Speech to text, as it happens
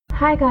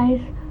Hi guys,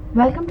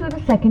 welcome to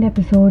the second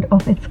episode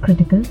of It's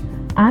Critical.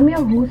 I'm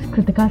your host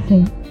Kritika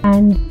Singh,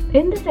 and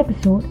in this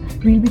episode,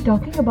 we'll be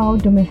talking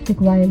about domestic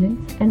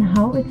violence and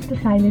how it's the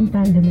silent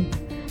pandemic.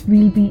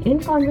 We'll be in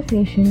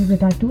conversation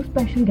with our two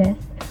special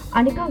guests,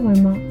 Anika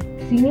Verma,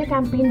 Senior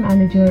Campaign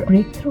Manager,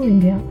 Breakthrough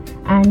India,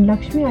 and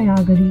Lakshmi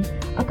Ayagari,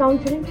 a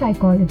counseling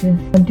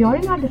psychologist.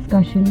 During our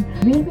discussion,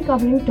 we'll be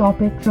covering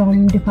topics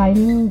from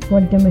defining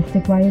what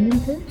domestic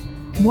violence is,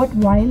 what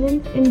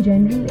violence in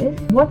general is,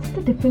 what's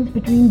the difference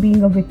between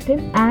being a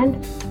victim and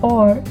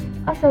or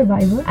a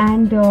survivor,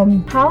 and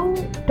how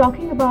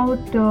talking about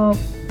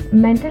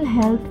mental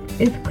health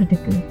is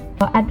critical.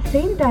 At the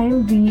same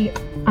time, we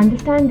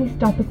understand these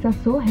topics are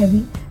so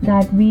heavy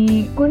that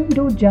we couldn't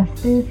do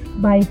justice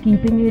by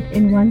keeping it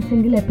in one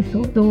single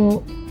episode.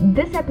 So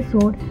this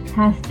episode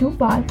has two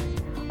parts,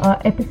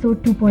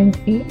 episode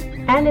 2.A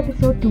and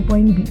episode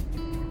 2.B.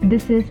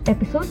 This is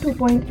episode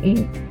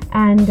 2.8,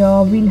 and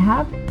we'll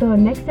have the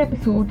next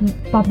episode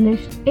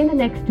published in the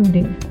next 2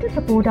 days. To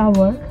support our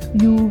work,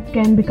 you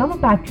can become a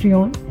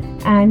Patreon,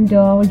 and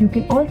you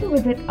can also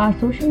visit our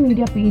social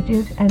media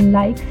pages and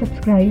like,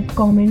 subscribe,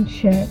 comment,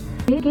 share.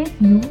 In case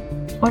you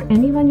or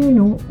anyone you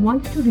know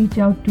wants to reach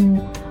out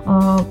to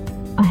a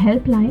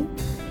helpline,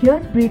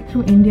 here's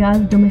Breakthrough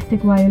India's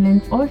domestic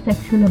violence or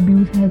sexual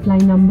abuse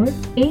helpline number: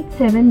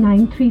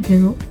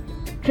 87930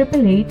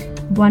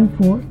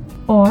 88814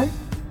 or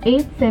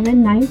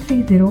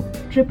 87930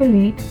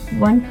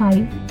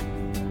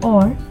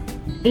 or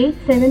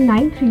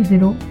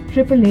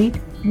 87930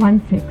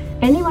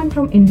 Anyone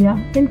from India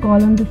can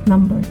call on this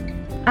number.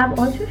 I've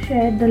also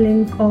shared the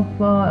link of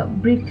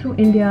Breakthrough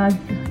India's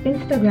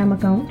Instagram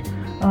account.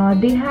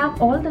 They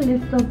have all the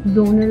lists of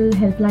zonal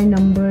helpline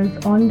numbers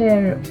on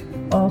their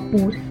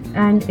posts.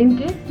 And in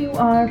case you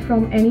are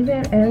from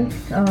anywhere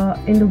else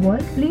in the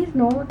world, please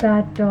know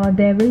that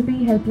there will be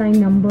helpline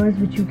numbers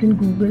which you can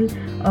Google,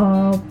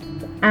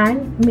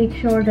 and make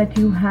sure that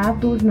you have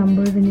those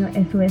numbers in your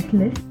SOS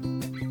list.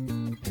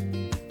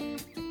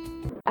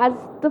 As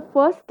the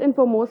first and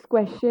foremost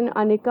question,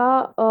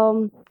 Anika,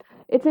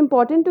 it's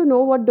important to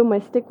know what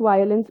domestic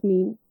violence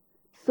means.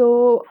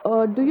 So,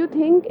 do you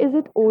think is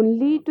it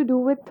only to do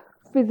with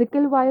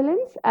physical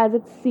violence as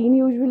it's seen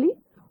usually,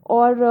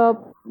 or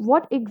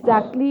what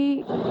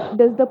exactly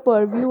does the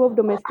purview of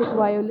domestic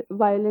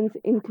violence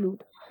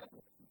include?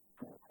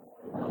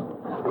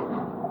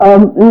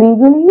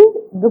 Legally,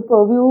 the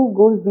purview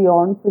goes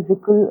beyond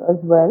physical as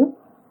well,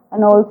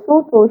 and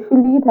also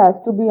socially, it has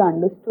to be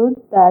understood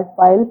that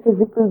while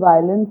physical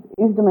violence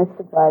is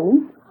domestic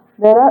violence,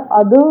 there are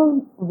other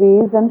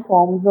ways and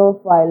forms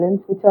of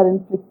violence which are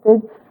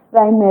inflicted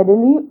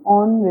primarily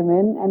on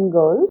women and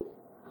girls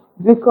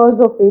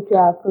because of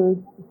patriarchal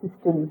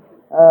systems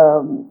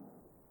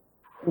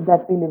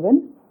that we live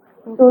in.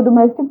 So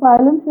domestic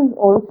violence is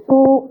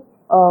also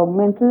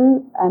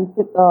mental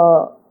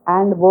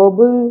and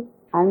verbal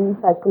and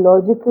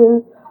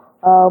psychological,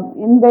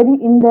 in very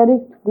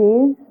indirect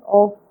ways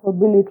of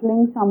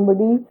belittling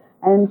somebody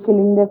and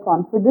killing their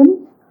confidence.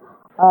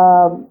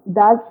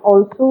 That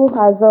also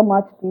has a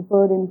much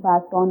deeper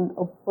impact on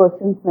a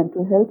person's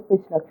mental health,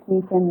 which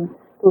Lakshmi can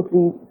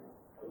totally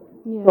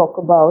Yeah. talk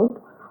about.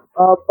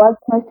 But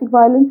domestic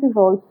violence is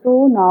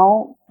also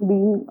now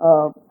being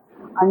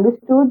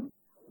understood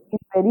in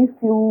very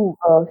few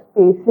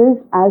spaces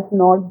as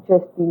not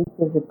just being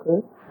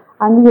physical.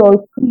 And we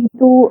also need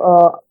to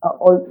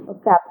also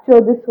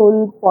capture this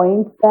whole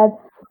point that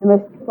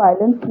domestic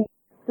violence needs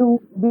to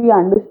be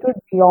understood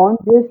beyond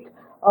just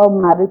a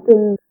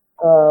marital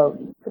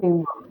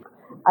framework,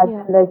 as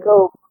Yeah. like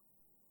a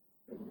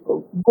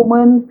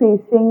woman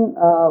facing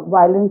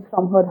violence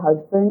from her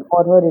husband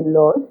or her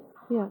in-laws,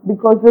 Yeah.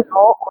 because the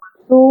law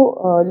also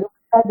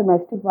looks at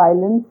domestic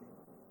violence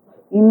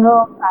in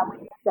a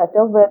family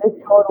setup where it's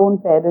your own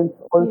parents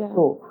Yeah.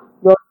 also,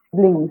 your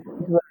siblings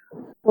as well.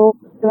 So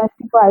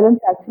domestic violence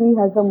actually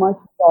has a much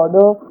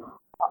broader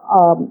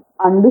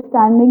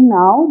understanding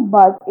now,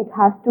 but it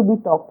has to be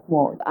talked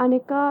more.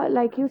 Anika,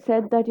 like you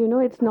said, that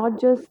it's not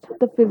just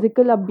the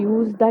physical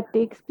abuse that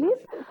takes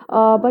place,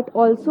 but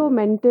also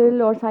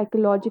mental or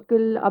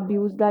psychological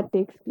abuse that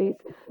takes place.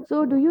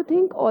 So, do you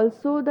think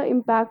also the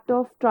impact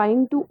of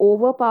trying to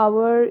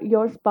overpower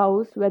your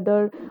spouse,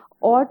 whether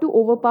or to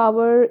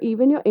overpower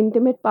even your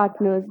intimate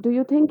partners, do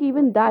you think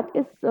even that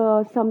is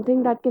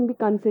something that can be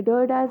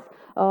considered as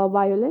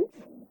violence?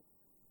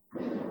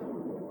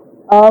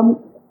 Um,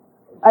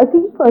 I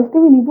think firstly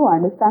we need to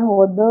understand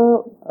what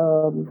the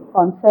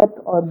concept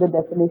or the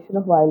definition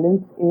of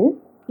violence is.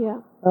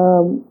 Yeah.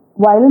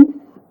 Violence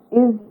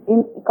is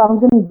in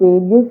comes in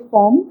various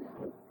forms.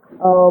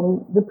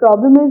 The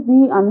problem is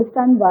we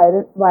understand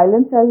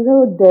violence as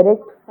a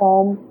direct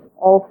form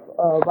of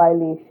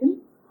violation.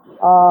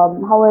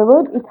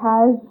 However, it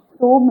has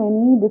so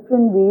many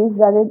different ways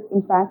that it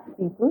impacts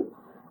people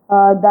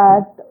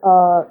that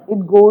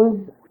it goes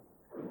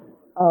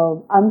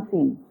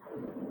unseen.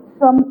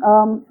 So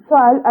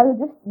I'll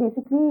just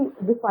basically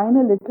define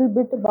a little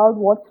bit about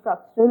what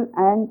structural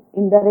and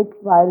indirect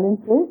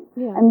violence is,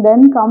 Yeah. and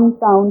then come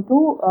down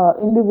to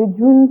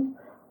individuals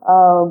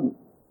um,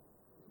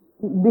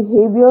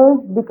 behaviors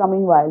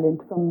becoming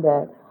violent from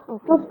there.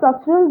 Okay. So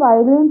structural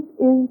violence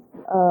is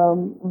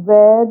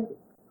where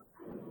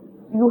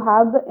you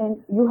have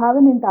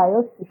an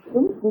entire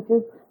system which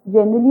is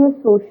generally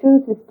a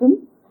social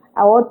system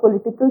or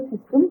political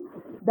system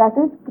that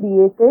is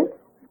created,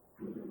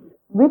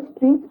 which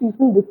treats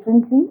people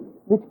differently,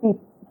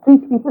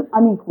 treats people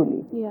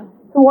unequally. Yeah.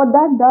 So what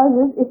that does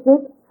is if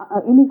there's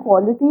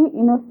inequality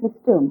in a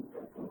system,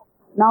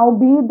 now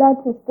be it that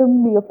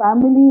system be a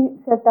family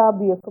setup,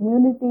 be a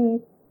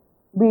community,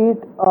 be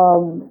it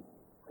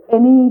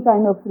any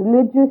kind of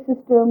religious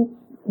system,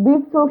 be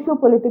it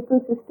socio-political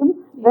system,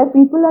 where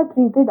people are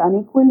treated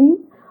unequally,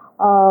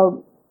 uh,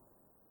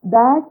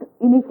 that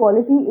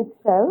inequality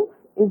itself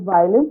is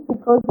violence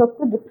because of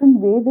the different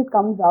ways it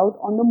comes out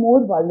on the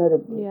more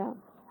vulnerable. Yeah.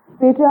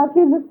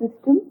 Patriarchy is a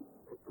system.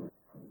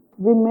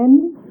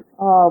 Women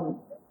uh,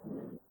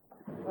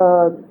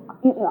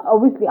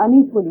 obviously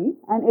unequally,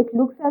 and it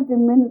looks at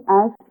women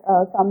as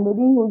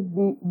somebody who's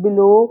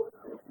below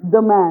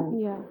the man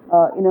Yeah.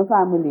 in a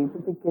family,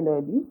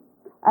 particularly.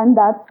 And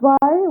that's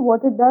why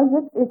what it does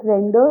is it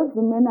renders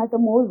women at a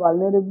more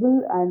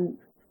vulnerable and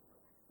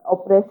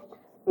oppressed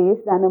space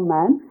than a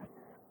man.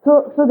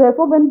 So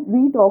therefore, when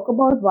we talk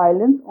about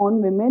violence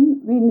on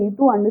women, we need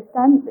to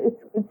understand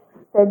it's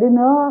said in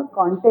a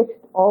context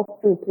of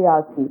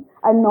patriarchy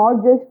and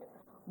not just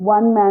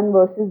one man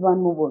versus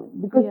one woman,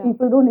 because Yeah.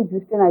 people don't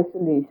exist in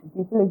isolation.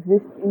 People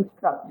exist in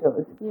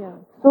structures. Yeah.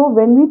 So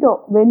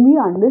when we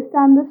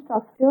understand the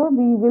structure,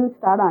 we will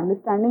start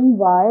understanding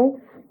why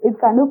it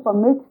kind of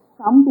permits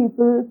some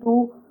people to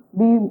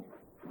be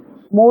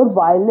more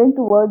violent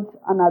towards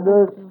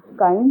another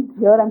kind.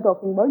 Here I'm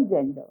talking about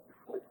gender.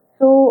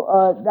 So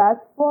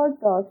that's what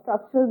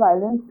structural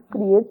violence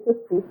creates a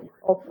state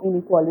of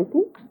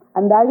inequality,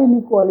 and that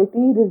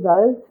inequality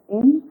results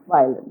in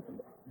violence.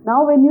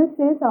 Now, when you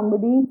say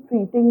somebody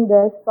treating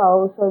their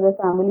spouse or their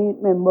family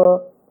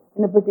member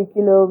in a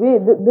particular way,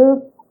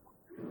 the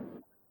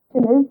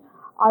question is,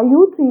 are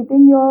you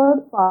treating your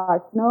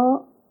partner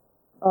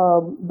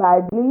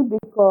badly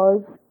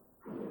because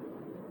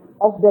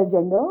of their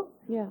gender,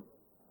 Yeah.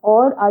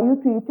 or are you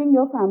treating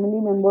your family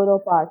member or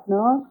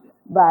partner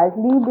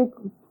badly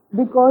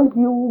because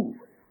you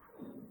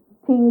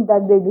think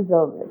that they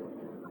deserve it?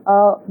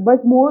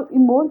 But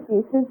in more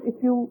cases,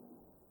 if you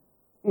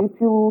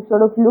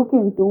sort of look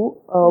into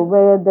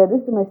where there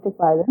is domestic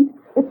violence,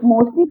 it's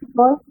mostly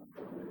because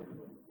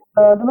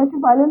domestic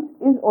violence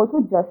is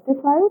also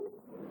justified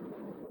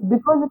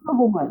because it's a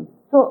woman.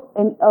 So,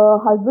 a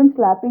husband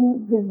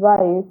slapping his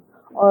wife,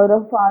 or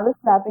a father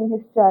slapping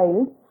his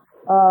child,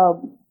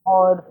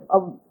 or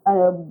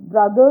a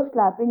brother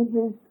slapping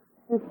his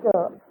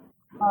sister,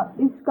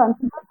 is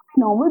considered to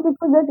be normal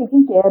because they're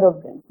taking care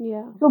of them.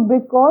 Yeah. So,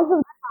 because of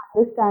this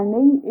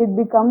understanding, it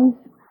becomes,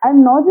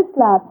 and not just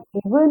slap,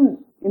 even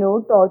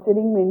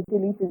torturing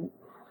mentally,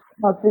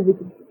 not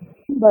physically,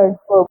 but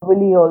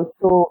verbally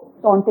also,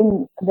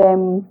 taunting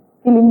them,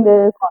 killing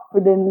their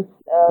confidence,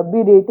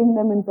 berating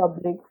them in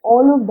public.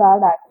 All of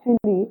that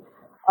actually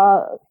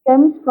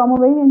stems from a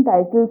very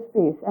entitled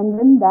space. And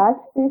when that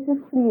space is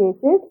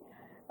created,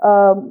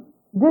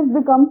 this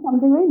becomes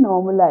something very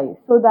normalized.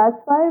 So that's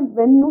why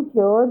when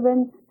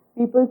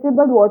people say,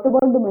 but what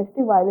about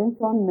domestic violence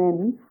on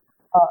men?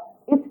 Uh,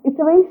 it's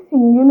a very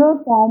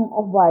singular form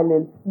of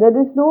violence. There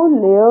is no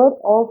layer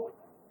of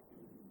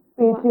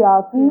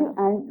patriarchy Yeah.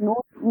 and no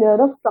layer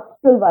of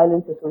structural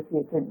violence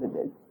associated with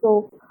it.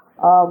 So,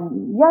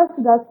 yes,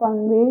 that's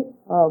one way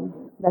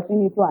that we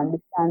need to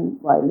understand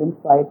violence,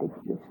 why it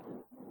exists.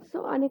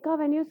 So, Anika,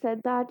 when you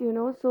said that,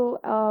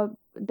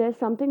 there's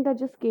something that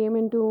just came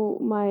into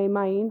my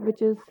mind,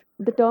 which is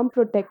the term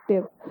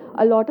protective.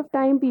 A lot of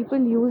time people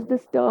use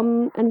this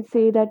term and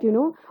say that,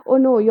 oh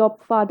no, your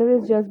father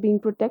is just being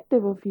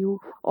protective of you,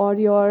 or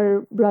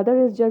your brother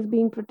is just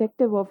being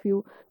protective of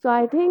you. So,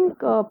 I think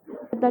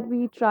that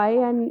we try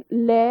and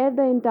layer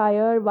the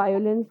entire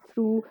violence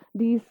through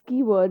these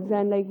keywords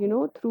and,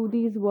 through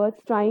these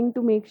words, trying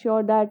to make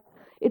sure that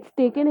it's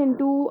taken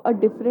into a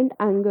different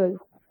angle.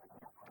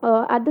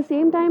 At the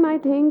same time, I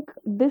think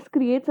this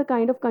creates a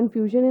kind of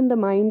confusion in the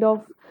mind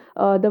of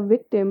the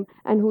victim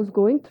and who's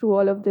going through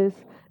all of this.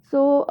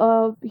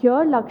 So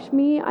here,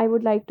 Lakshmi, I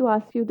would like to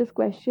ask you this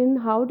question: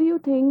 how do you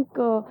think,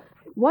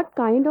 what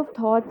kind of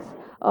thoughts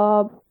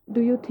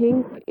do you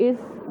think is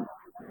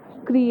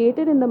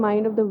created in the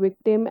mind of the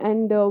victim,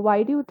 and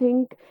why do you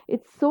think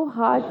it's so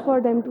hard for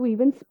them to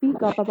even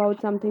speak up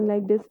about something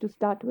like this to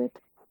start with?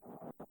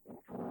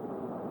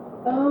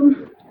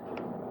 Um,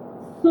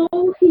 so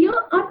here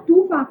are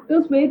two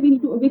factors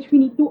which we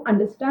need to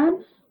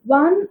understand.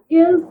 One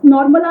is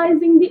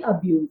normalizing the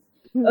abuse.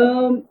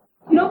 Hmm.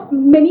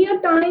 Many a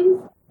times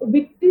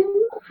victim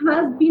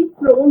has been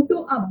prone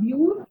to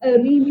abuse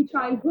early in the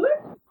childhood,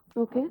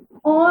 Okay.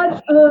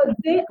 or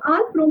they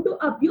are prone to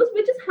abuse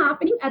which is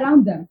happening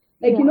around them.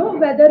 Like Yeah.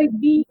 whether it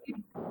be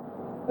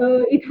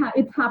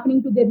it's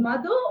happening to their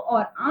mother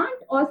or aunt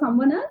or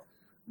someone else,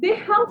 they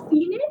have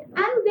seen it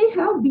and they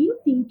have been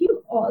thinking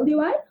all the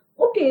while,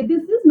 okay,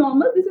 this is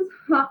normal. This is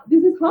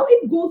how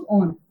it goes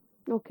on.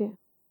 Okay.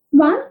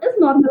 One is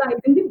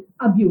normalizing the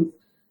abuse.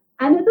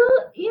 Another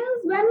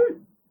is when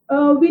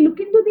we look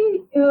into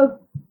the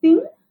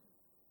thing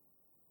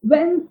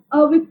when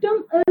a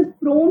victim is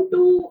prone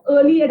to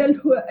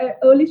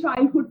early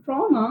childhood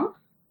trauma.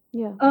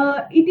 Yeah.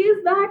 It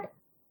is that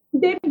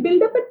they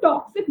build up a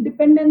toxic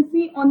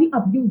dependency on the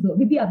abuser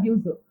with the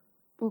abuser.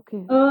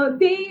 Okay.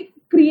 They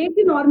create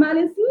the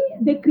normalcy,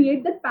 they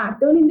create that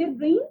pattern in their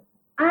brain,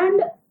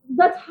 and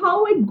that's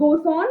how it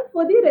goes on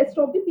for the rest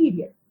of the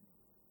period.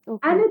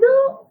 Okay. Another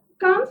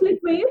comes like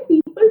where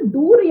people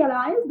do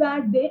realize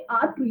that they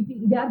are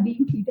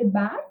being treated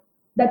bad.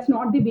 That's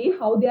not the way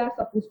how they are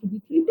supposed to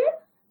be treated.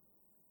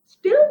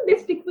 Still, they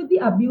stick with the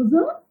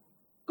abuser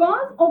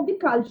because of the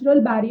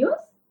cultural barriers.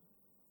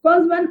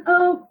 Because when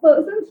a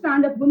person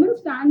stand up, women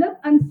stand up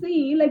and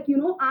say, like,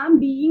 I'm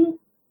being,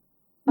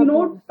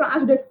 Abused.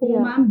 trashed at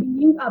home, Yeah. I'm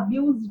being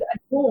abused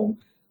at home.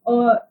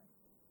 Uh,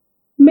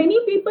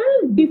 Many people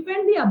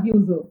defend the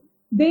abuser.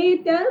 They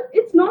tell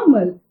it's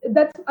normal.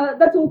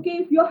 That's okay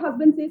if your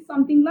husband says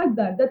something like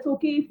that. That's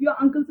okay if your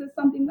uncle says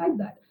something like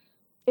that.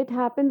 It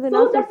happens in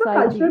our So that's a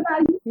cultural society.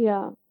 barrier.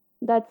 Yeah.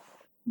 That's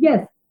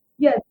Yes,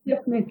 yes,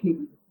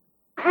 definitely.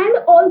 And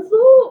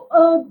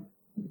also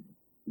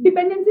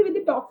dependency with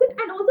the toxic,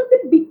 and also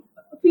the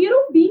fear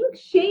of being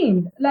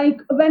shamed.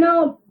 Like when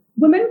a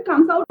woman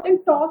comes out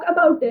and talk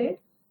about it,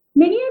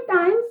 many a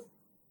times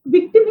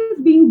victim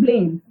is being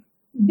blamed.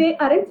 They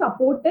aren't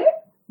supported,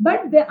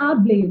 but they are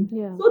blamed.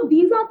 yeah. So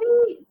these are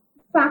the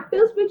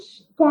factors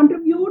which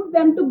contribute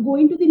them to go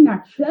into the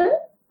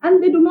nutshell,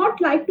 and they do not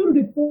like to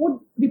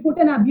report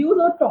an abuse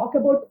or talk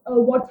about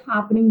what's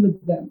happening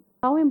with them.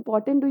 How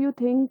important do you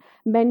think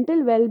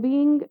mental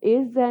well-being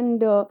is,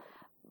 and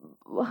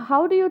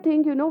how do you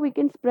think we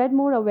can spread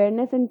more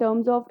awareness in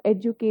terms of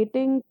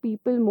educating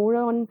people more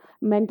on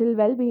mental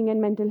well-being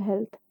and mental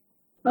health?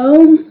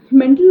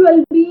 Mental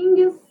well-being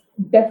is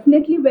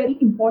definitely very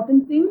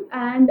important thing,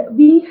 and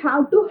we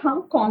have to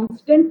have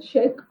constant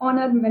check on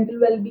our mental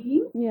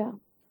well-being Yeah.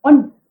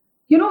 on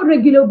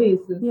regular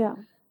basis. Yeah.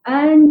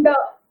 And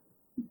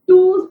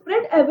to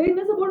spread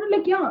awareness about it,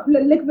 like, yeah,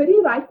 like very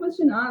right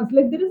question asked,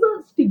 like there is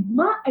a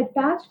stigma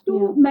attached to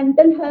Yeah.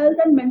 mental health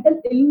and mental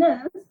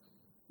illness,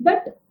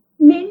 that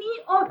many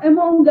of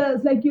among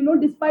us, like,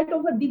 despite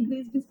of our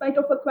degrees, despite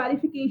of our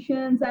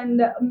qualifications,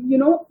 and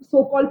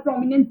so-called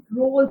prominent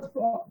roles,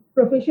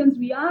 professions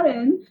we are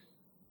in,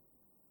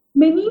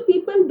 many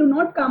people do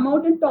not come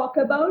out and talk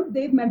about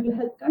their mental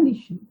health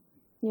condition.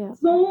 Yeah.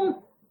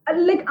 So,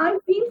 like, I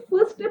feel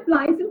first step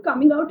lies in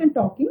coming out and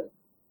talking.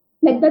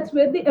 Like, that's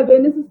where the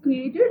awareness is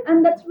created,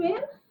 and that's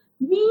where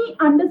we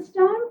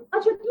understand,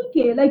 acha, theek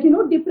hai, like,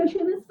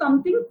 depression is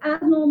something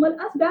as normal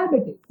as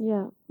diabetes.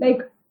 Yeah.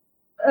 Like,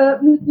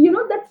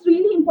 that's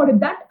really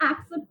important. That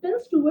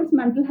acceptance towards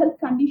mental health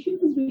condition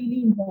is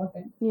really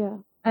important, Yeah.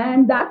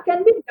 and that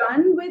can be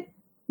done with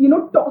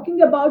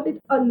talking about it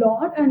a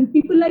lot, and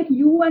people like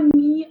you and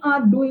me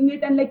are doing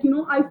it, and, like,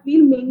 I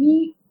feel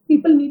many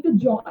people need to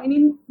join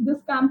in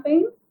this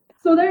campaign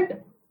so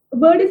that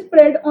word is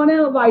spread on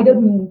a wider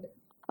note.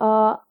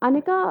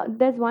 Anika,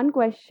 there's one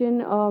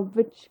question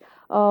which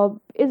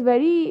is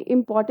very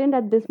important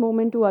at this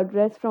moment to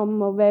address from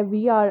where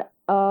we are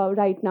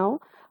right now.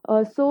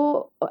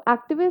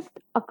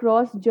 Activists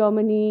across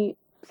Germany,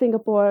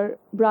 Singapore,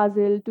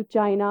 Brazil to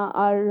China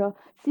are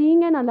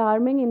seeing an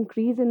alarming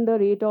increase in the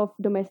rate of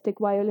domestic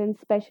violence,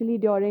 especially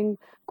during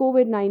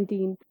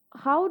COVID-19.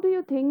 How do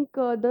you think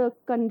the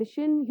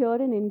condition here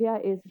in India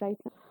is right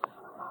now?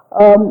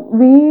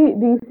 We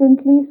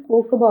recently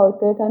spoke about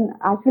it, and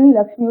actually,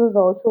 Lakshmi was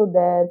also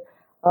there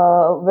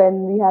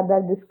when we had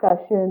that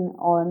discussion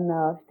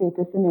on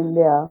status in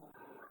India.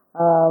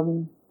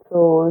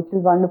 So, which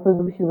is wonderful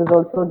because she was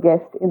also a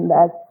guest in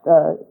that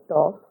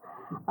talk.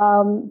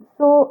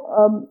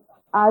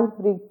 As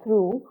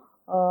Breakthrough,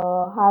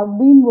 have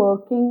been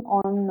working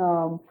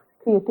on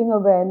creating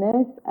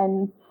awareness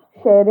and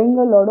sharing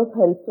a lot of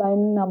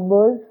helpline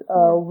numbers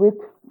Yeah. with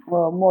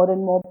more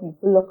and more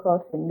people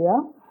across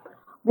India,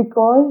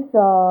 because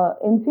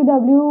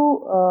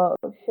NCW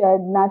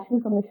shared National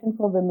Commission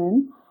for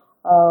Women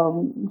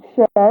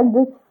shared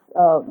this.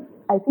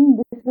 I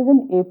think this was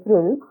in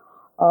April,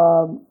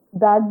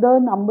 that the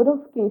number of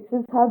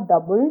cases have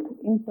doubled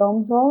in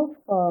terms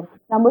of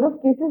number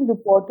of cases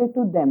reported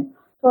to them.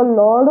 So a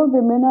lot of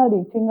women are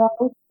reaching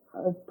out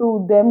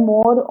to them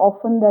more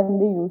often than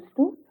they used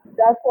to.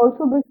 That's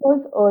also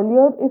because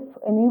earlier, if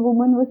any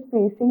woman was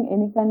facing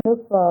any kind of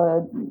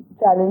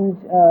challenge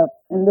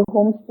in the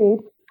home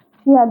space,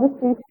 she had the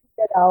space to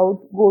get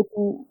out, go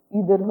to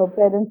either her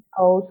parents'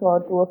 house or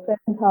to a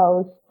friend's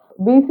house,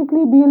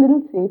 basically be a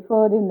little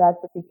safer in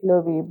that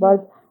particular way.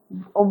 But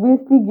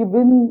obviously,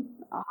 given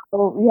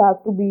how we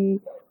have to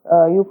be,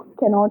 you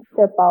cannot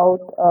step out.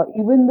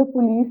 Even the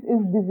police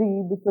is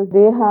busy because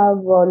they have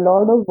a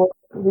lot of work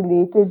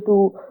related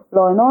to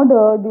law and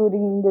order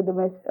during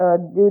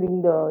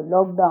during the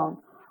lockdown.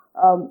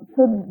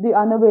 So the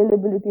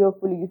unavailability of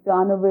police, the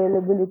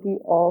unavailability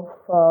of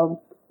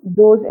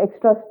those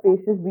extra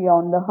spaces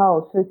beyond the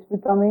house. So it's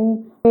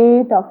becoming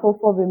way tougher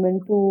for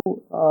women to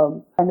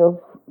kind of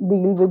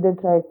deal with it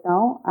right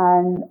now.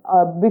 And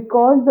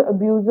because the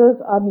abusers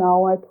are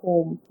now at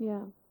home,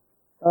 Yeah.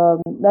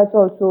 that's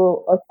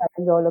also a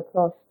challenge all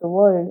across the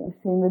world.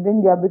 Same with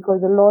India,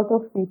 because a lot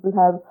of people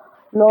have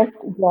lost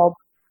jobs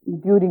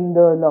during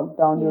the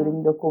lockdown, Yeah.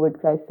 during the COVID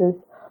crisis.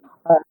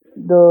 Uh,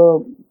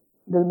 the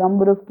the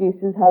number of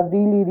cases have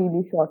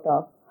really shot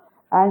up,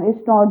 and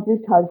it's not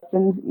just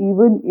husbands.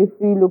 Even if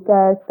we look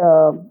at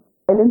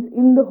violence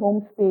in the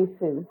home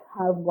spaces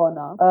have gone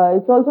up.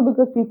 It's also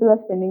because people are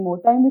spending more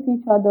time with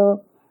each other.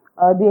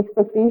 The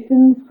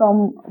expectations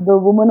from the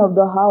woman of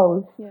the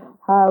house Yeah.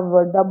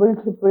 have double,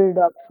 tripled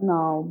up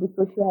now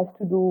because she has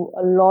to do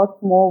a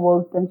lot more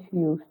work than she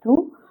used to.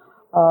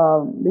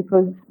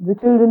 Because the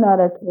children are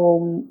at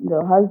home,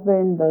 the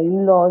husband, the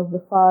in-laws, the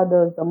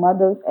fathers, the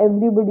mothers,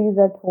 everybody is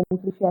at home,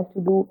 so she has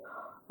to do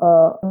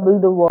double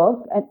the work.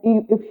 And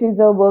if she's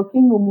a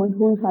working woman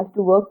who has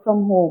to work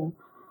from home,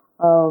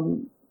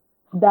 um,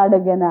 that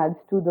again adds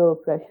to the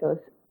pressures.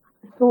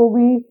 So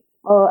we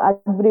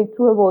at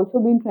Breakthrough have also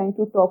been trying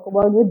to talk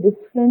about the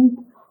different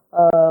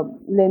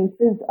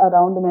lenses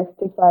around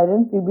domestic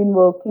violence. We've been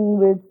working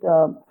with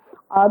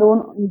our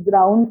own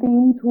ground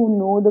teams who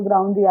know the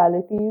ground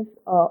realities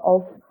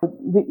of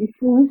the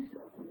issues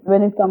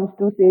when it comes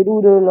to say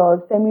rural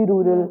or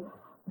semi-rural,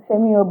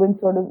 semi-urban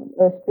sort of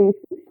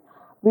spaces.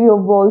 We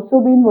have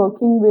also been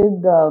working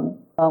with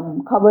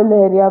Khabar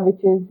Lahariya, which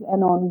is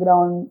an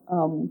on-ground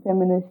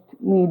feminist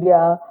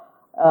media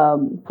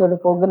sort of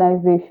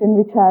organization,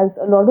 which has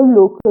a lot of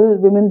local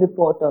women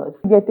reporters,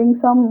 getting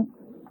some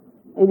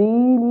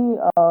really,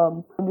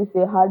 how do you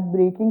say,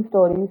 heartbreaking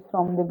stories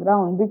from the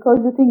ground. Because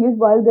the thing is,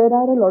 while there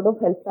are a lot of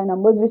helpline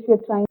numbers which we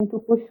are trying to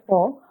push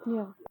for,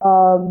 Yeah.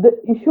 the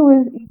issue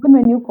is even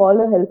when you call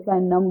a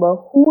helpline number,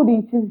 who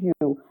reaches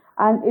you?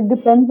 And it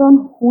depends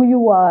on who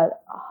you are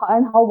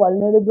and how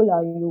vulnerable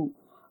are you.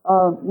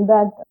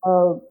 That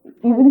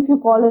even if you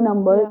call a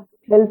number,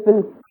 Yeah. help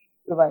will be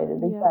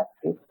provided. Yeah.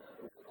 Exactly.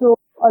 So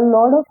a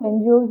lot of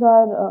NGOs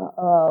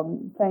are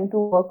trying to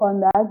work on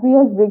that. We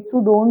as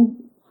Breakthrough don't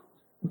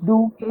do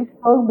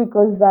casework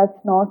because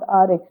that's not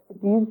our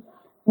expertise.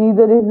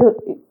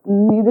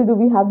 Neither do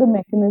we have the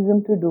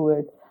mechanism to do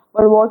it.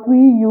 But what we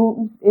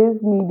use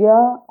is media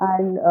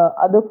and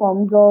other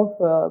forms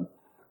of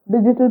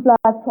digital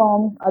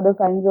platforms, other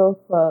kinds of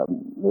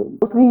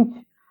outreach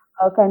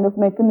kind of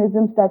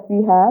mechanisms that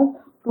we have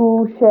to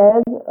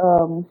share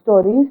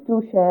stories,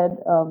 to share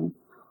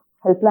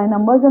helpline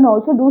numbers, and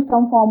also do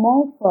some form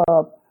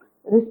of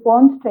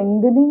response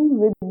strengthening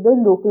with the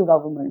local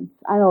governments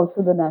and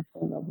also the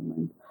national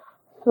government.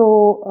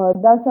 So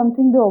that's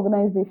something the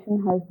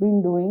organization has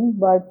been doing,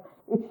 but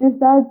it's just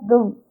that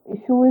the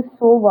issue is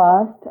so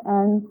vast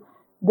and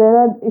there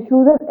are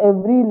issues at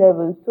every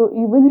level. So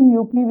even in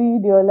UP, we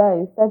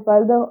realize that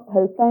while the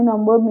helpline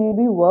number may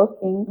be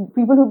working,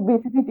 people who are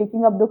basically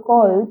taking up the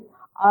calls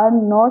are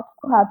not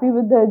so happy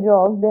with their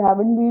jobs. They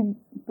haven't been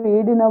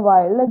paid in a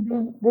while. Like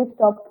they've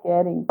stopped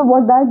caring. So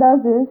what that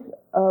does is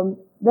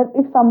that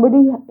if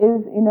somebody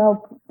is in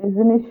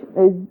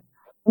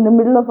the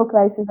middle of a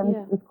crisis and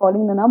Yeah. is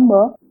calling the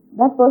number,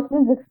 that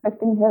person is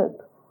expecting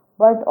help.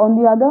 But on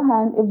the other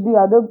hand, if the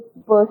other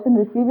person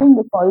receiving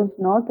the call is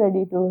not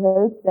ready to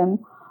help them,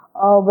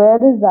 where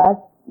is that?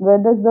 Where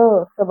does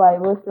the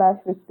survivor slash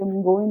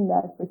victim go in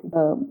that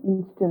particular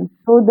instance?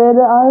 So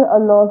there are a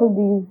lot of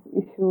these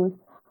issues.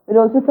 We're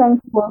also trying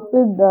to work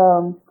with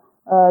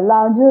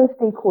larger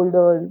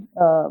stakeholders,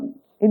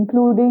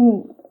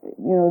 including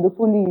the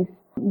police.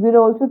 We're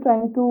also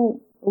trying to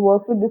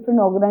work with different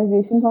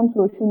organizations on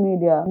social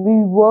media.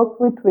 We work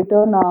with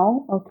Twitter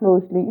now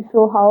closely.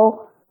 So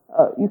how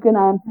you can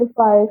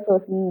amplify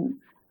certain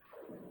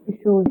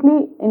issues,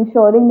 basically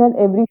ensuring that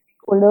every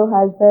stakeholder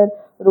has their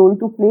role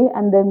to play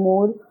and they're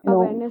more,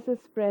 Awareness is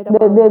spread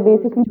they're, about they're the whole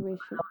basically,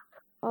 situation.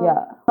 Uh,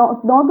 yeah,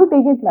 not to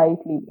take it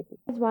lightly. Basically.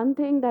 There's one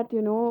thing that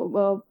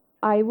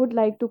I would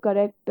like to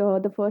correct.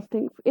 The first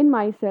thing in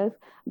myself,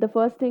 the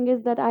first thing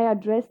is that I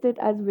addressed it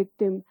as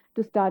victim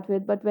to start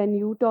with, but when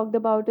you talked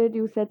about it,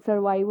 you said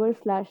survivor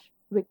slash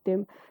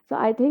victim. So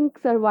I think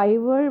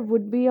survivor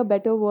would be a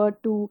better word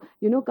to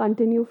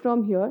continue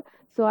from here.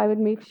 So I would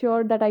make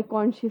sure that I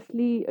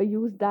consciously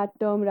use that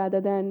term rather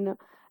than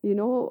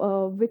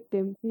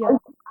victim. Yeah.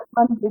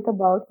 One bit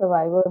about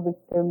survivor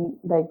victim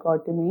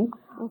dichotomy.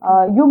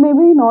 Okay. You may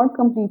be not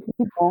completely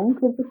wrong,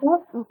 Kritika,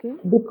 Okay.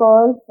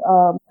 because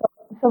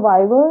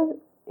survivor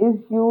is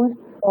used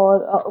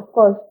for, of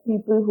course,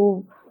 people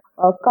who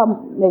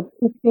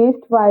who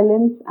faced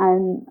violence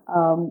and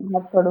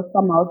have sort of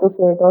come out of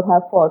it or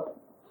have fought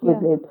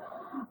with Yeah. it.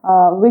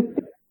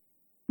 Victim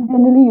is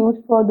generally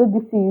used for the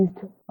deceased,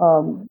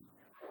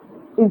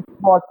 is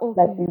what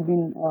that Okay. we've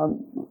been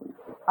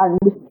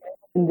understanding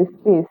in this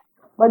space.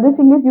 But the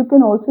thing is, you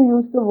can also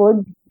use the word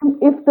victim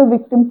if the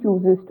victim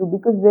chooses to,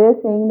 because they're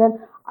saying that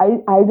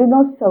I did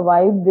not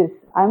survive this.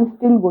 I'm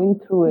still going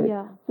through it.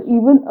 Yeah. So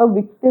even a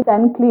victim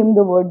can claim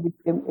the word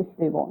victim if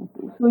they want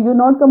to. So you're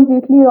not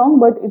completely wrong,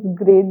 but it's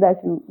great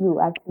that you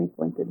actually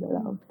pointed that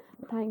out.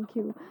 Thank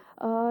you.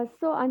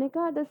 So,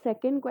 Anika, the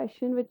second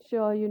question, which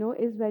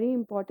is very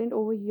important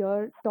over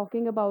here,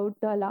 talking about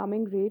the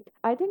alarming rate.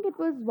 I think it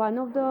was one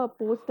of the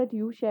posts that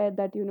you shared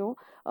that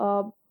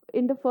uh,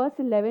 in the first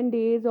 11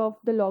 days of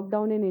the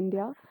lockdown in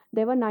India,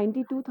 there were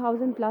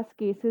 92,000 plus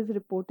cases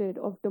reported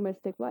of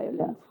domestic Yeah.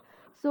 violence.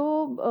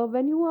 So,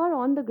 when you are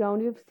on the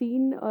ground, you've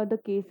seen the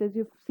cases,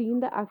 you've seen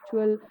the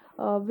actual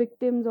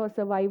victims or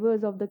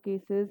survivors of the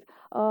cases.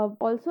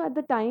 Also, at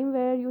the time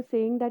where you're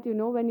saying that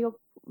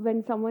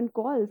when someone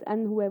calls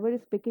and whoever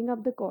is picking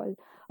up the call,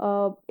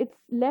 it's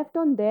left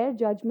on their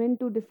judgment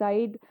to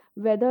decide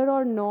whether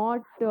or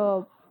not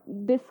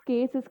this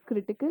case is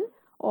critical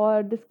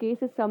or this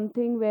case is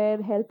something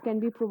where help can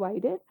be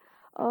provided.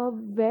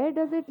 Where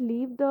does it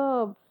leave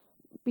the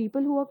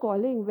people who are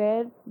calling?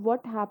 Where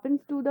what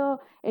happens to the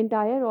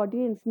entire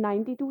audience?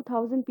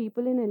 92,000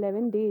 people in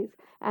 11 days,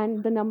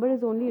 and the number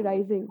is only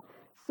rising.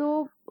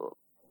 So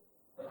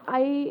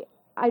I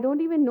I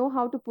don't even know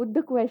how to put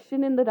the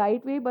question in the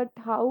right way, but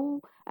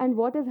how and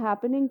what is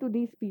happening to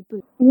these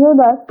people?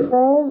 That's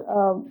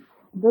where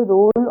the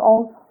role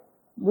of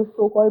the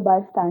so-called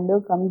bystander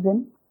comes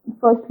in.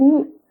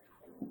 Firstly,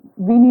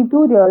 we need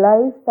to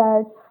realize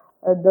that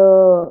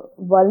the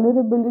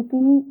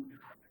vulnerability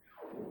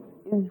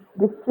is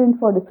different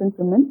for different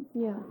women.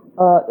 Yeah,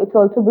 It's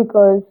also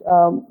because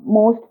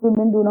most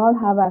women do not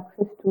have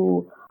access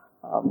to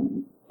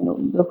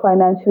the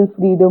financial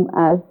freedom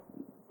as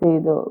say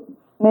the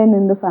men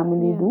in the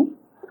family yeah, do.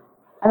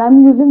 And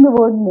I'm using the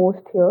word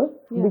most here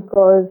yeah,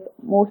 because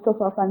most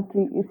of our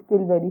country is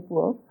still very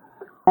poor,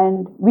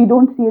 and we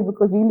don't see it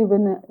because we live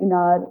in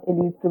our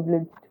elite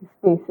privileged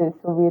spaces.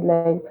 So we're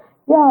like,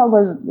 yeah,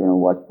 well,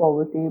 what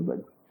poverty, but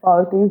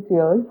poverty is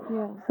real.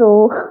 yeah,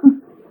 So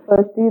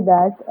firstly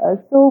that.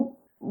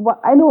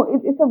 I know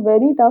it's a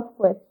very tough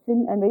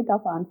question and very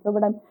tough answer,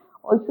 but I'm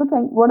also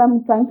trying. What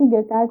I'm trying to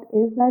get at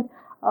is that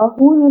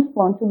whose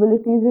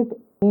responsibility is it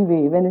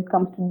anyway when it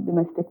comes to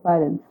domestic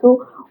violence?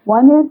 So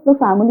one is the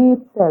family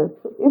itself.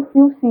 So if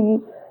you see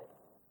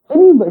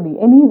anybody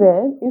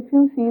anywhere, if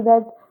you see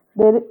that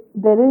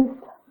there is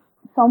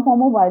some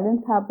form of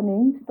violence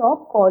happening,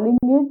 stop calling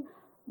it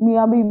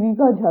Mia Bibi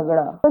ka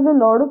jhagda. Because a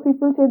lot of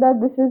people say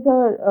that this is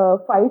a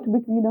fight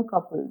between a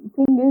couple. The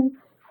thing is,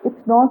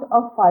 it's not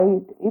a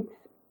fight. It's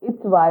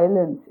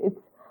violence.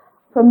 It's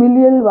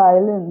familial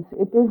violence.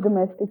 It is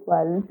domestic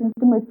violence,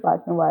 intimate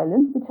partner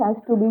violence, which has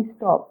to be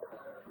stopped.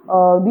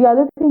 The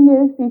other thing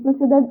is, people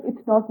say that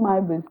it's not my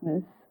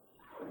business.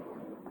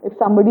 If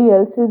somebody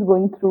else is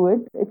going through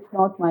it, it's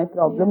not my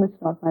problem, yeah,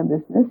 it's not my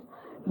business.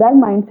 That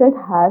mindset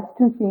has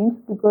to change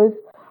because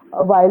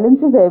violence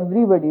is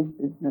everybody's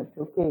business.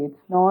 Okay,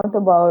 it's not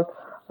about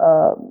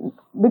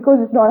because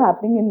it's not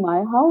happening in my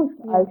house,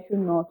 I yeah,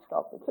 should not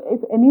stop it. So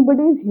if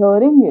anybody is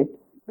hearing it,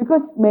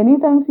 because many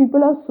times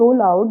people are so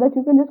loud that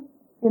you can just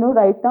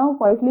right now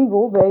quietly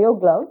go wear your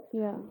gloves,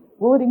 yeah,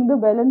 go ring the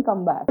bell and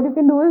come back. What you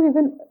can do is you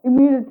can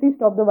immediately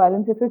stop the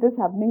violence if it is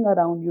happening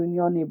around you in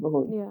your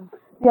neighborhood. yeah,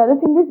 The other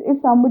thing is,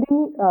 if somebody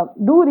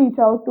do reach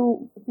out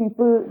to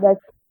people that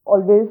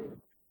always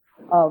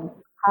um,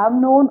 have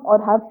known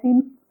or have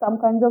seen some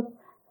kinds of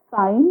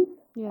signs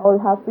yeah, or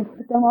have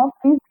picked them up,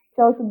 please reach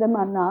out to them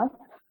and ask.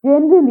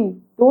 Generally,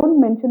 don't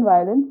mention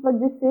violence, but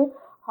just say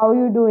how are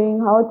you doing,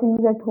 how are things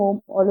at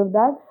home, all of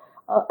that,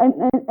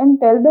 and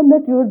tell them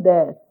that you're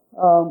there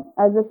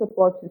as a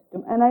support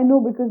system. And I know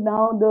because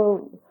now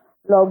the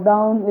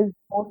lockdown is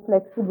more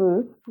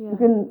flexible, you yeah,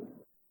 can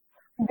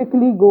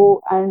physically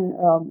go and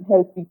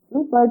help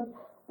people. But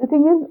the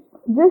thing is,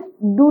 just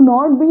do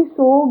not be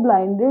so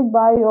blinded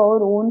by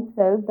your own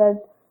self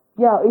that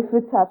yeah, if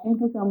it's happening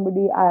to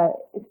somebody,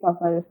 it's not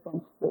my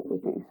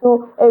responsibility.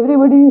 So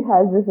everybody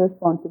has this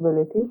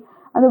responsibility.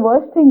 And the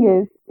worst thing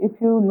is, if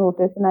you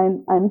notice,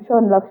 and I'm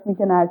sure Lakshmi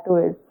can add to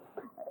it,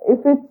 if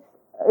it's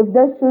if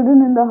there's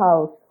children in the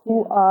house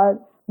who yeah, are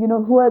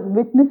who are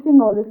witnessing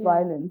all this yeah,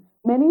 violence,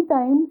 many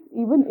times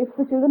even if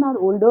the children are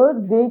older,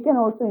 they can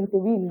also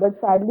intervene, but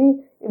sadly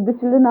if the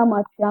children are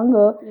much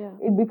younger, yeah,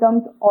 it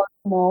becomes all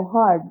more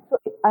hard. So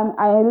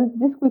I'll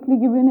just quickly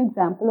give you an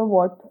example of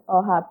what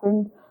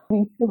happened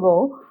weeks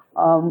ago.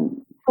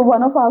 So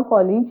one of our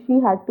colleagues, she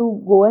had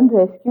to go and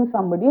rescue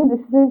somebody, and this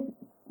is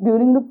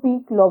during the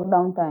peak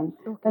lockdown time,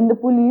 and okay, the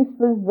police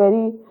was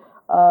very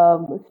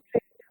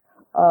strict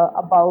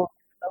about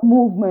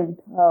movement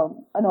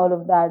and all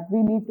of that.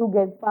 We need to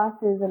get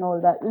passes and all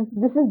that.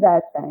 This is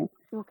that time.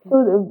 okay,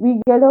 So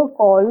we get a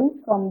call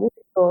from this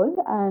girl,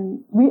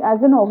 and we,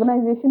 as an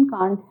organization,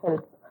 can't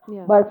help.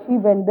 yeah, But she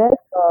went there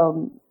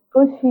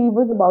because she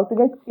was about to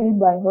get killed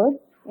by her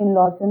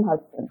in-laws and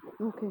husband.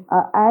 okay,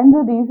 And the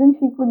reason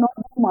she could not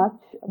do much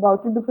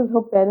about it because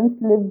her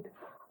parents lived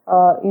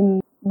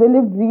they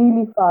lived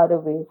really far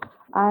away,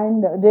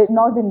 and they're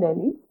not in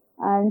Delhi,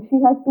 and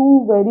she had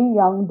two very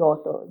young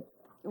daughters.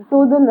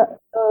 So okay,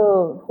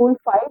 the whole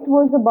fight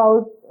was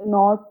about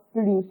not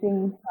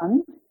producing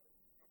sons,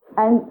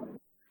 and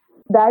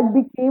that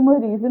became a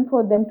reason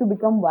for them to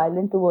become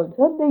violent towards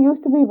her. They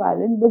used to be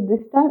violent, but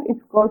this time it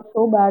got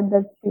so bad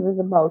that she was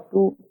about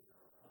to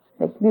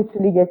like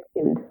literally get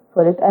killed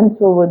for it, and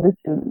so were the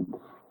children.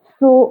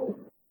 So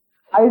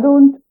I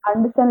don't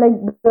understand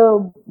like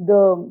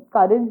the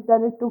courage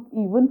that it took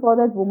even for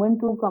that woman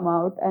to come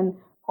out and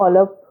call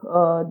up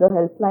the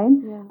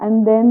helpline, Yeah.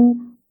 and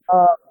then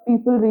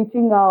people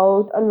reaching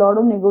out, a lot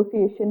of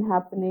negotiation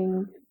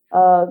happening.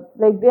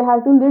 Like they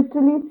had to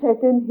literally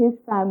threaten his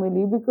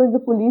family because the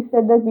police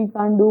said that we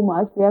can't do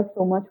much, we have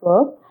so much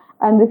work,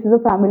 and this is a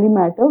family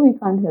matter, we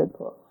can't help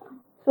her.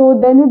 So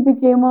then it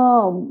became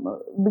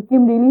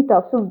really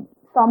tough. So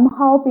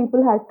somehow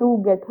people had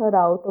to get her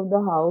out of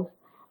the house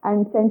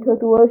and sent her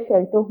to a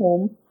shelter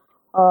home.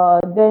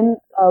 Then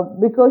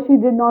because she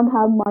did not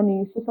have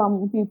money, so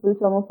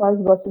some of us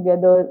got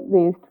together,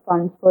 raised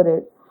funds for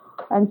it,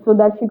 and so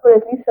that she could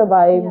at least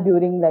survive Yeah.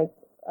 during like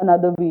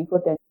another week or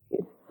 10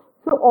 days.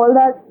 So all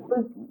that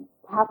was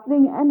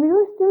happening, and we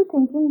were still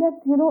thinking that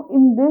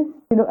in this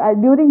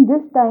during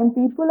this time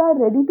people are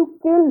ready to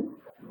kill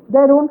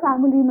their own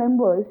family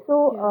members. So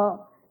Yeah.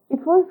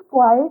 it was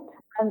quite,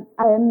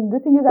 and the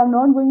thing is, I'm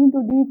not going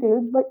into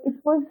details, but it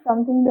was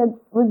something that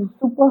was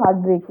super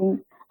heartbreaking.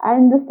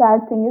 And the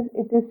sad thing is,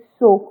 it is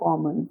so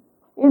common.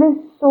 It is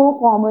so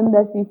common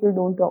that people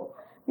don't talk.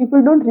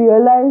 People don't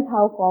realize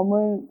how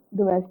common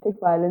domestic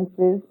violence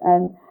is,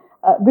 and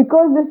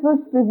because this was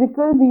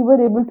physical, we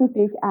were able to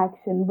take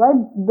action. But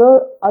the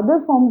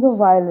other forms of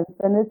violence,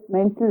 when it's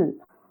mental,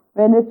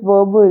 when it's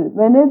verbal,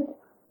 when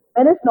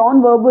it's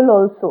non-verbal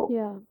also,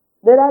 Yeah.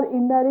 there are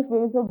indirect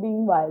ways of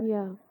being violent.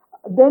 Yeah.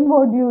 Then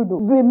what do you do?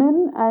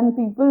 Women and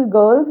people,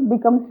 girls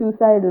become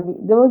suicidal.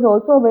 There was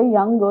also a very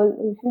young girl,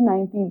 she's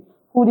 19,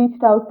 who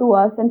reached out to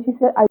us and she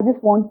said, I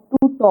just want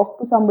to talk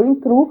to somebody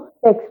through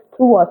text,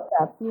 through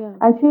WhatsApp. Yeah.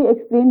 And she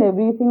explained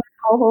everything,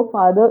 how her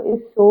father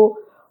is so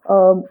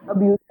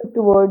abusive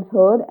towards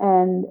her,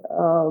 and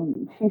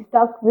she's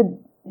stuck with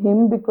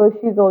him because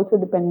she's also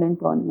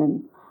dependent on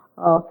him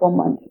for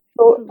money.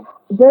 So True.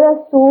 there are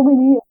so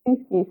many of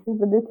these cases,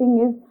 but the thing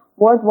is,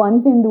 what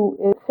one can do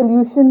is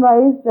solution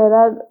wise, there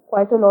are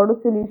quite a lot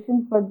of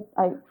solutions, but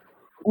I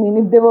mean,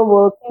 if they were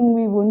working,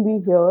 we wouldn't be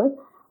here.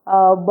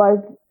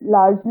 But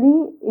largely,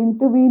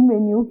 intervene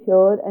when you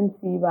hear and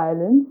see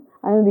violence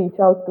and reach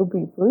out to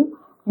people.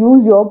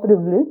 Use your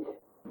privilege,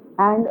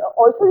 and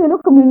also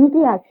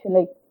community action.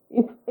 Like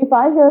if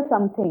I hear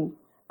something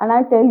and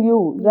I tell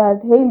you Yeah.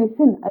 that, hey,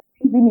 listen, I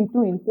think we need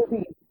to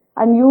intervene,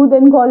 and you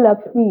then call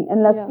Lakshmi,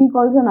 and Yeah. Lakshmi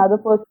calls another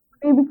person,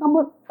 we become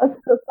a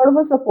sort of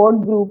a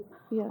support group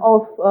Yeah.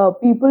 of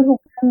people who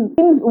can,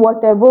 in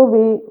whatever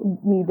way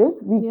needed,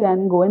 we Yeah.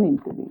 can go and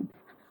intervene.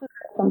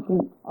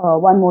 Something,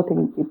 one more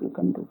thing people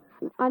can do.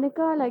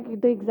 Anika, like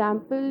the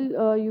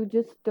example you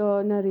just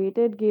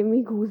narrated gave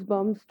me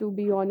goosebumps, to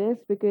be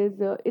honest,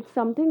 because it's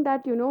something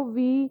that,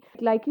 we,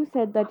 like you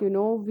said, that,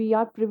 we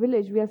are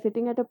privileged. We are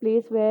sitting at a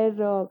place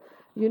where,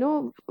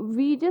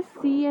 we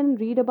just see and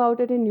read about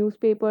it in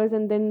newspapers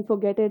and then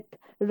forget it,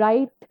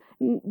 right?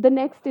 The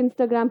next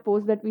Instagram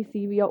post that we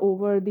see, we are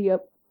over the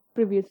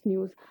previous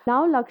news.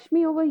 Now,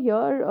 Lakshmi over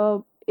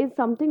here is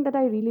something that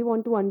I really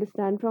want to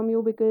understand from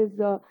you, because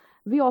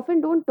we often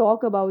don't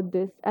talk about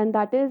this, and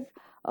that is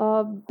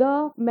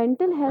the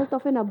mental health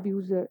of an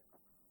abuser,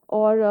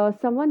 or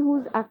someone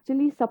who's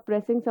actually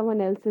suppressing someone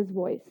else's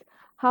voice.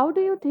 How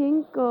do you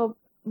think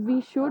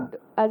we should,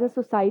 as a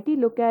society,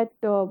 look at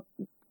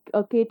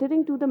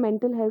catering to the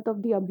mental health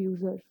of the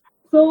abusers?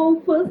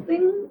 So, first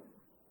thing,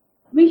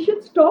 we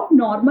should stop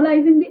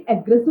normalizing the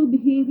aggressive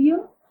behavior.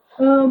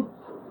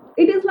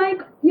 It is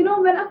like,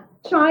 when a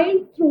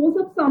child throws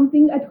up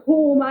something at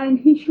home and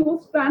he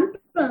shows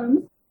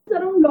tantrums,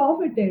 around laugh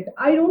at it.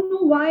 I don't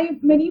know why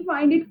many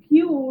find it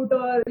cute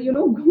or,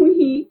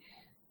 gooey.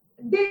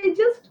 They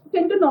just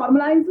tend to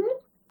normalize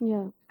it.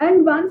 Yeah.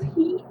 And once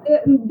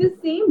this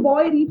same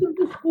boy reaches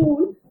the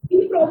school,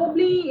 he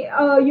probably,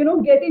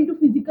 get into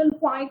physical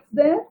fights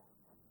there.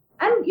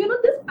 And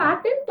this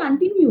pattern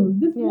continues.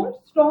 This Yeah. won't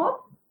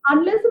stop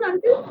unless and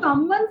until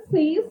someone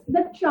says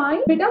that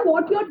child, beta,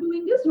 what you're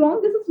doing is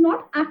wrong. This is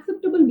not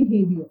acceptable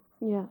behavior.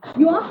 Yeah.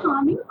 You are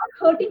harming or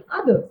hurting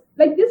others.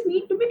 Like this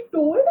need to be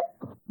told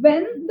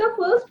when the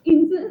first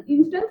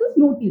instance is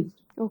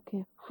noticed.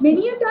 Okay.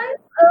 Many a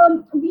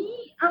time,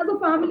 we as a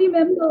family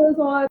members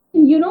or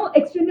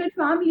extended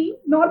family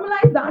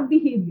normalize that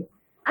behavior,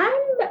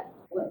 and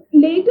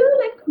later,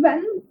 like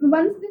when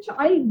once the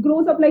child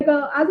grows up, like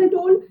as I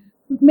told,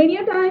 many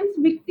a times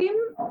victim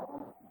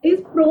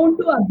is prone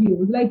to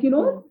abuse. Like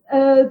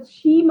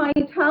she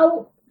might have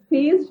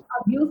faced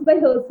abuse by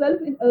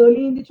herself in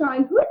early in the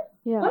childhood,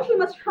 Yeah. or she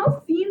must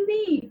have seen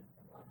the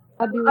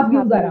Abuse abuse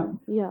happening. around.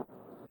 Yeah.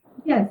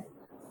 Yes.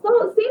 So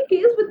same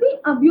case with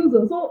the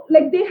abuser. So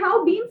like they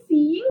have been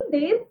seeing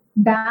their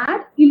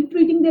dad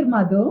ill-treating their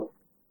mother,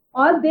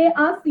 or they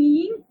are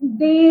seeing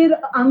their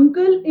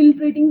uncle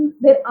ill-treating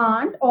their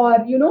aunt, or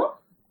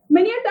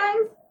many a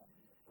times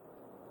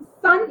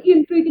son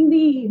ill-treating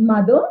the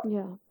mother.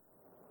 Yeah.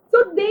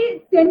 So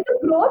they tend to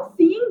grow up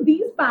seeing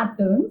these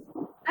patterns,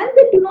 and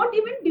they do not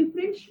even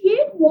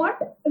differentiate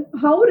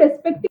how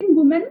respecting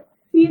women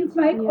feels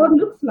like or Yeah.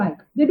 looks like.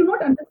 They do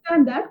not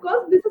understand that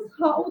because this is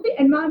how the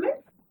environment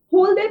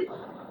whole their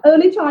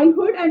early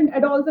childhood and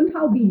adolescent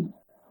have been.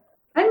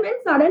 And when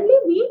suddenly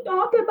we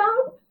talk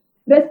about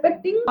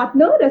respecting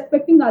partner,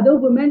 respecting other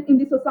women in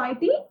the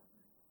society,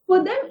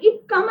 for them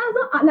it come as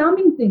an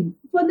alarming thing.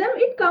 For them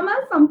it come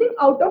as something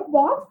out of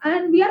box,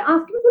 and we are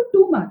asking for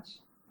too much,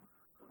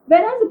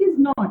 whereas it is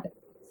not.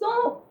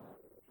 So,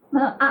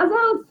 as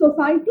a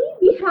society,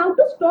 we have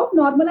to stop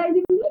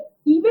normalizing the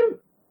even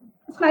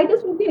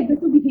slightest of the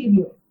aggressive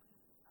behavior.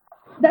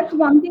 That's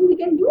one thing we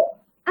can do.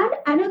 And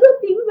another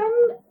thing,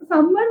 when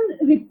someone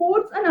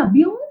reports an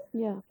abuse,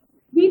 Yeah.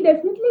 we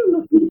definitely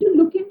need to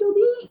look into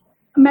the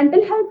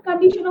mental health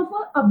condition of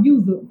an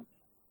abuser.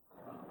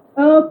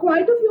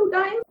 Quite a few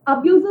times,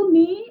 abuser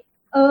may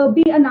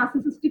be a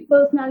narcissistic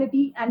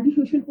personality,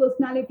 antisocial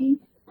personality,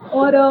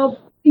 or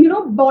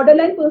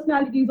borderline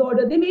personality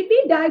disorder. They may be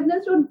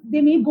diagnosed or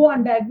they may go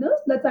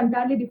undiagnosed. That's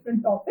entirely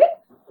different topic.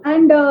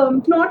 And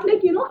it's not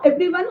like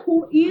everyone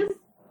who is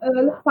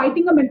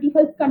fighting a mental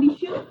health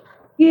condition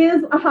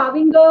is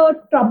having a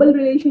trouble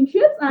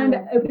relationships, and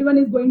Yeah. everyone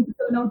is going to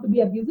turn out to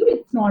be abusive.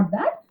 It's not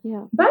that,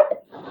 Yeah.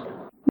 but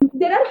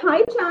there are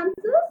high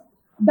chances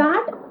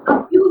that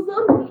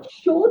abuser may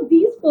show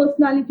these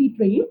personality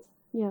traits.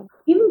 Yeah.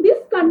 In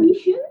this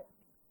condition,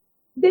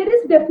 there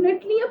is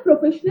definitely a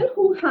professional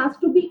who has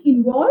to be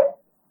involved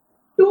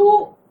to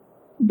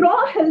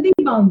draw healthy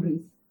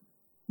boundaries.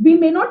 We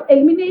may not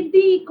eliminate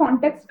the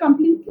context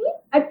completely.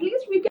 At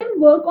least we can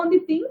work on the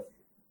things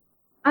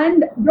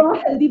and draw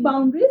healthy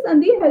boundaries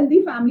and the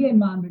healthy family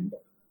environment.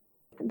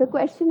 The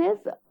question is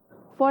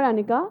for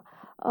Anika,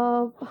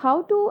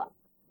 how to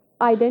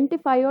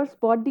identify or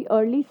spot the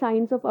early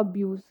signs of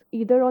abuse,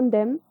 either on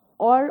them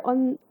or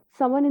on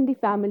someone in the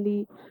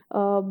family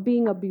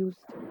being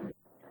abused.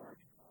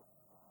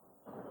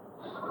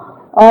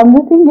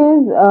 The thing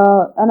is,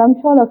 and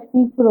I'm sure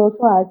Lakshmi could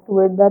also add to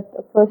it that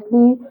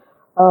firstly,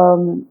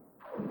 um,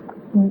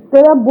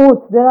 there are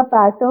both. There are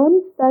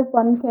patterns that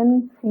one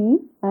can see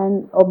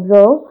and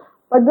observe,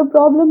 but the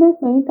problem is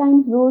many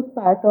times those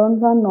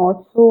patterns are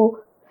not so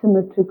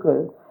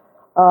symmetrical.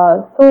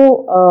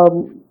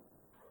 So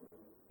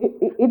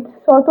it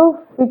sort of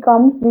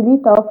becomes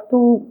really tough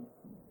to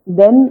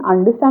then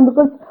understand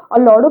because a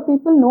lot of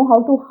people know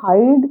how to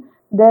hide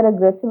their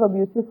aggressive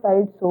abusive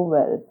side so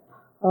well.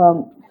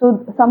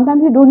 So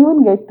sometimes you don't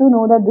even get to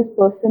know that this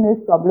person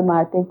is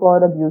problematic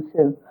or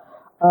abusive.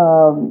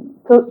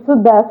 So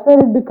that's where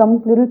it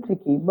becomes a little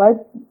tricky.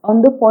 But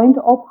on the point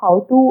of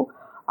how to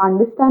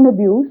understand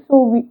abuse,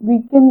 so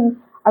we can,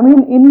 I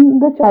mean, in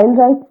the child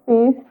rights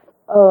space,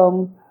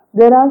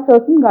 there are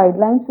certain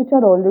guidelines which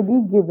are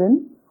already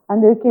given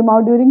and they came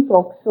out during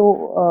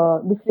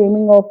POXO, the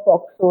framing of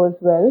POXO as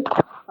well,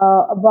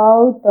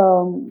 about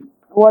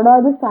what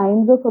are the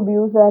signs of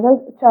abuse as a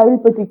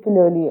child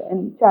particularly,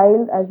 and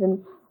child as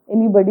in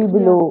anybody Yeah.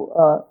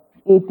 below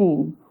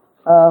 18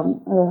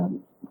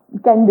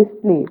 can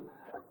display.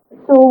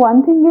 So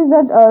one thing is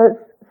that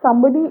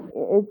somebody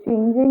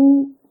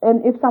changing,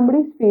 and if somebody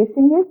is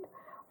facing it,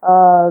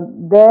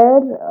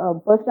 their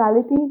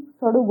personality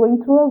sort of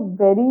going through a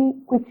very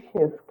quick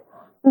shift.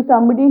 So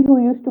somebody who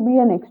used to be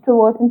an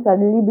extrovert and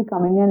suddenly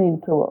becoming an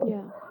introvert.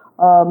 Yeah.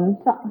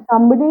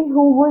 Somebody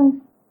who was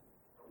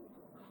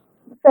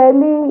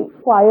fairly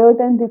quiet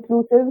and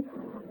reclusive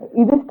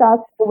either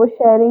starts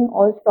oversharing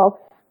or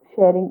stops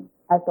sharing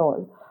at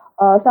all.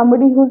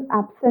 Somebody who's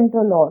absent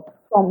a lot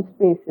from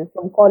spaces,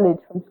 from college,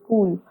 from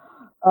school.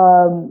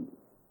 Um,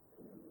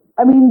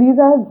 I mean, these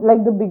are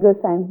like the bigger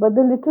signs, but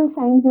the little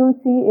signs you'll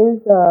see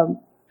is,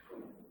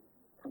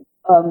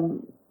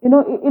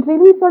 it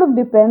really sort of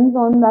depends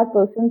on that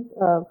person's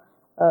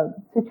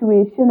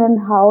situation and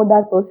how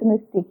that person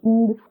is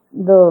taking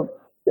the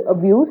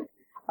abuse.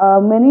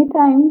 Many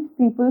times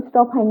people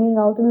stop hanging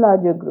out in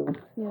larger groups.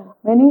 Yeah.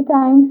 Many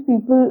times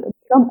people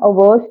become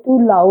averse to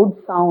loud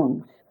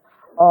sounds.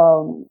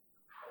 Um,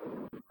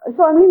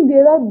 so, I mean,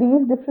 there are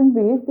these different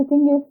ways. The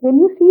thing is, when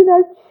you see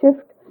that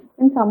shift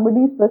in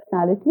somebody's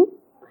personality,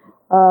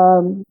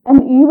 and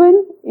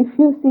even if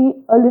you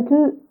see a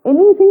little,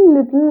 anything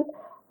little,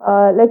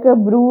 like a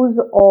bruise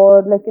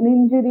or like an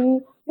injury,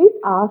 please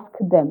ask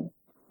them.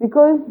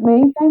 Because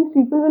many times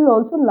people will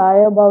also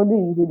lie about the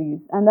injuries.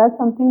 And that's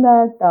something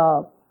that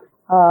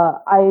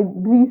I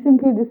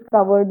recently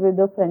discovered with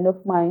a friend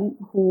of mine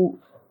who,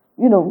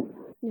 you know,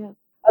 Yeah.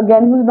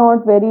 again, who's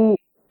not very,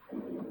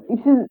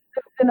 she lives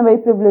in a very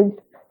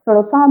privileged sort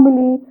of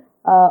family,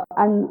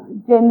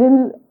 and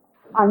general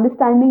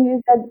understanding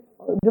is that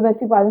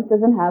domestic violence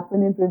doesn't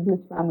happen in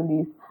privileged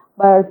families,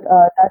 but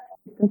that's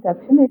a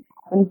misconception. It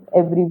happens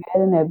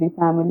everywhere in every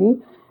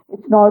family.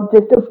 It's not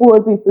just a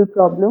poor people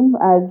problem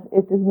as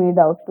it is made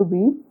out to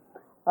be.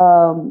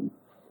 Um,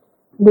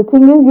 the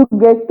thing is, you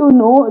get to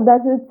know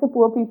that it's a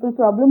poor people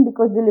problem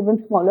because they live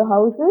in smaller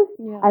houses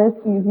Yeah. and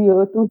it's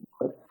easier to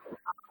hear.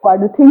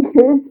 But the thing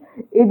is,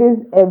 it is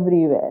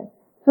everywhere.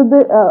 So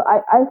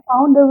I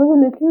found there was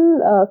a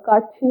little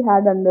cut she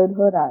had under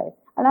her eye,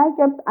 And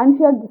and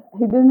she had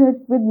hidden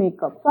it with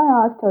makeup. So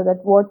I asked her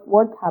that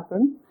what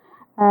happened,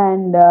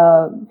 and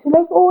she's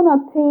like, oh,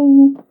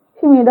 nothing.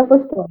 She made up a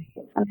story,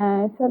 and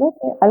I said,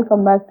 okay, I'll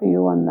come back to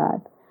you on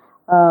that.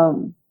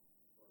 Um,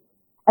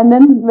 and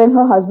then when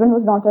her husband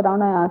was not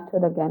around, I asked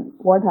her again,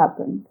 what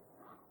happened?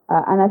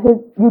 And I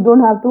said, you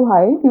don't have to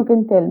hide. You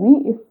can tell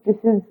me if this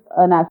is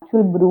an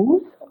actual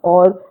bruise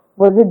or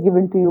was it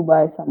given to you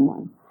by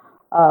someone.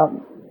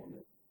 Um,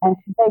 and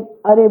she's like,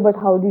 Arey, but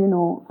how do you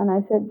know? And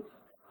I said,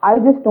 I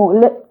just know.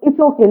 It's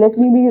okay. Let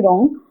me be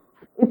wrong.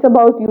 It's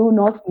about you,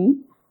 not me.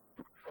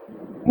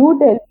 You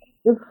tell me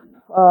if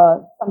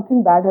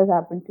something bad has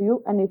happened to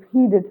you and if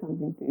he did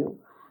something to you.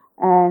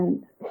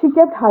 And she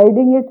kept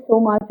hiding it so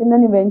much, and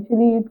then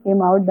eventually it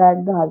came out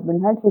that the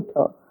husband had hit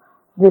her,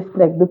 just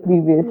like the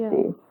previous Yeah.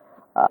 day.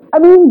 I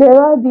mean,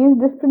 there are these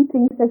different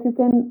things that you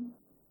can,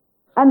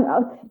 and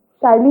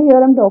sadly,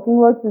 here I'm talking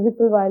about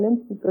physical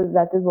violence because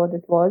that is what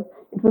it was.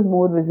 It was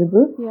more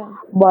visible, Yeah.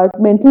 but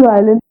mental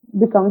violence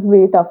becomes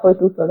way tougher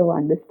to sort of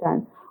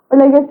understand. But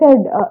like I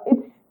said, I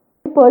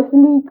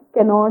personally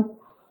cannot,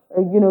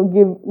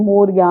 give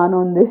more yarn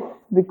on this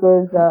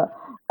because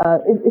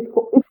it's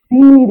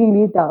really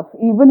really tough.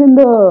 Even in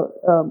the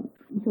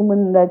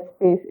human rights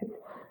space,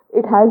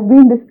 it has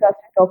been discussed,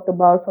 talked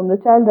about from the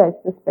child rights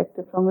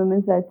perspective, from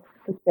women's rights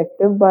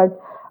perspective, but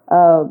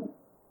uh,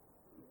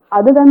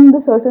 other than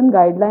the certain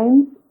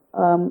guidelines,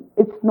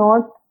 it's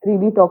not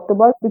really talked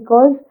about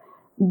because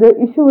the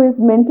issue is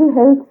mental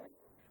health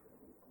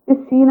is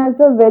seen as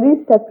a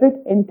very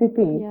separate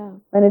entity Yeah.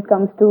 when it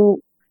comes to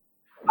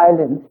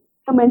violence.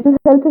 So mental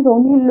health is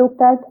only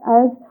looked at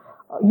as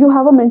you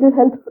have a mental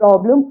health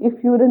problem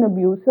if you're an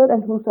abuser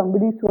and who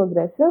somebody is so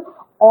aggressive,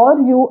 or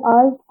you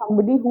are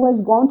somebody who has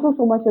gone through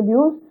so much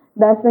abuse.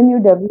 That's when you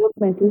develop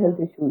mental Yeah. health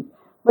issues.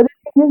 But the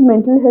thing is,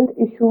 mental health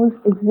issues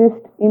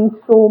exist in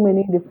so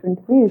many different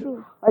ways,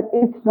 True. but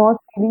it's not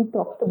really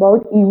talked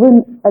about,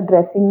 even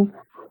addressing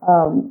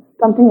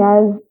something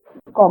as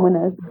common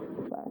as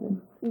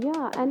violence.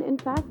 Yeah, and in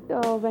fact,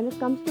 when it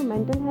comes to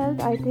mental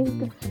health, I think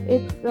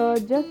it's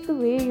just the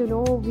way,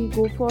 we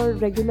go for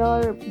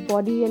regular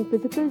body and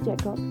physical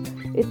checkups.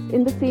 It's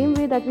in the same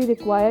way that we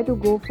require to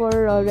go for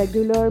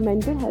regular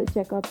mental health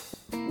checkups.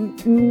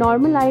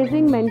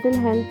 Normalizing mental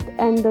health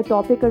and the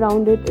topic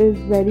around it is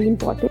very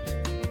important.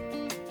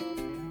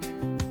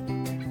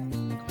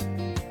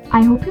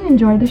 I hope you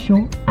enjoyed the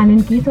show, and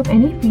in case of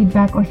any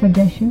feedback or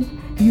suggestions,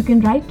 you can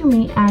write to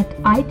me at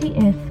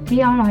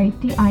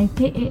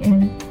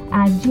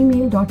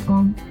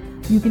itskrititikal@gmail.com.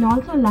 You can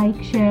also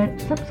like, share,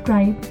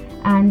 subscribe,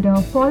 and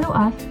follow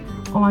us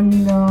on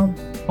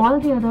all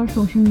the other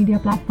social media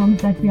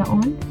platforms that we are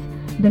on.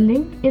 The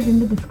link is in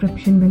the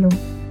description below.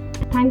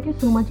 Thank you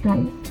so much,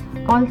 guys.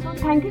 Also,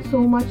 thank you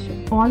so much,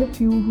 all of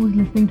you who's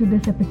listening to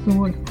this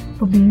episode,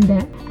 for being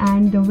there.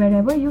 And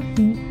wherever you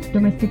see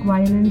domestic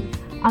violence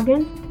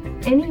against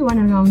anyone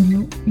around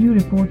you, you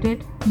report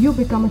it, you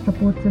become a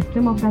support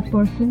system of that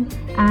person,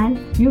 and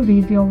you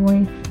raise your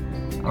voice.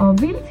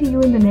 We'll see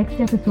you in the next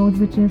episode,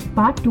 which is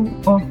part 2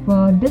 of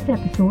this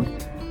episode,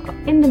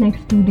 in the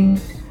next 2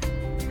 days.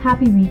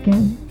 Happy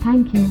weekend.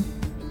 Thank you.